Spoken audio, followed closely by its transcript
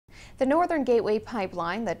The Northern Gateway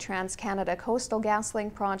Pipeline, the Trans-Canada Coastal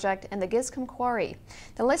GasLink project, and the Giscome Quarry.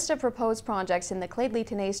 The list of proposed projects in the Lheidli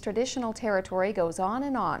T'enneh's traditional territory goes on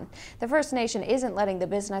and on. The First Nation isn't letting the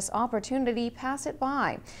business opportunity pass it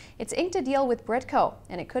by. It's inked a deal with Britco,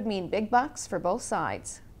 and it could mean big bucks for both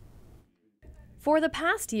sides. For the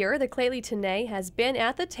past year, the Lheidli T'enneh has been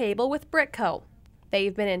at the table with Britco.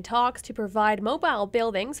 They've been in talks to provide mobile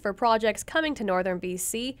buildings for projects coming to northern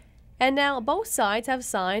BC, and now both sides have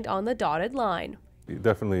signed on the dotted line.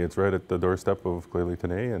 Definitely, it's right at the doorstep of Lheidli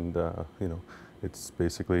T'enneh, and it's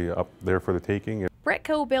basically up there for the taking.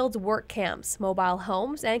 Britco builds work camps, mobile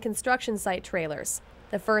homes, and construction site trailers.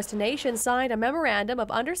 The First Nation signed a memorandum of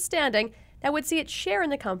understanding that would see its share in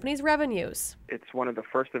the company's revenues. It's one of the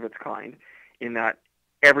first of its kind in that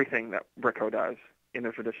everything that Britco does in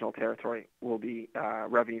their traditional territory will be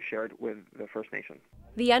revenue shared with the First Nation.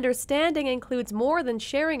 The understanding includes more than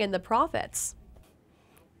sharing in the profits.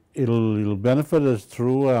 It'll benefit us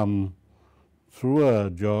through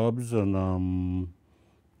jobs and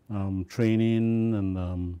training,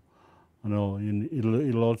 and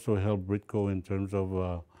it'll also help Britco in terms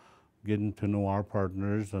of getting to know our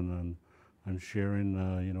partners and sharing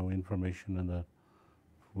information and that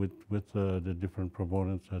with the different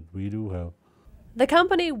proponents that we do have. The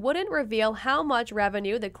company wouldn't reveal how much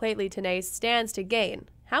revenue the Lheidli T'enneh stands to gain.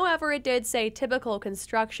 However, it did say typical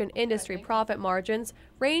construction industry profit margins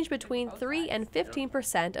range between 3 and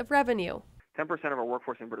 15% of revenue. 10% of our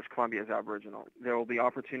workforce in British Columbia is Aboriginal. There will be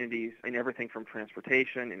opportunities in everything from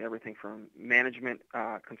transportation, in everything from management,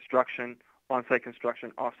 construction, on-site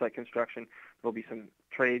construction, off-site construction. There'll be some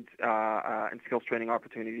trades and skills training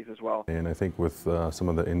opportunities as well. And I think with some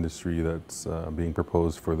of the industry that's being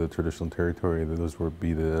proposed for the traditional territory, those would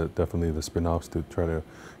be definitely the spin-offs to try to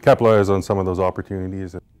capitalize on some of those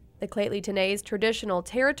opportunities. The Lheidli T'enneh's traditional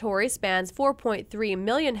territory spans 4.3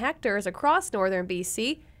 million hectares across northern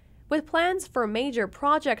BC. With plans for major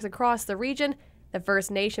projects across the region, the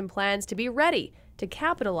First Nation plans to be ready to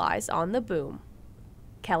capitalize on the boom.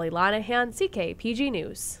 Kelly Lanahan, CKPG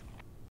News.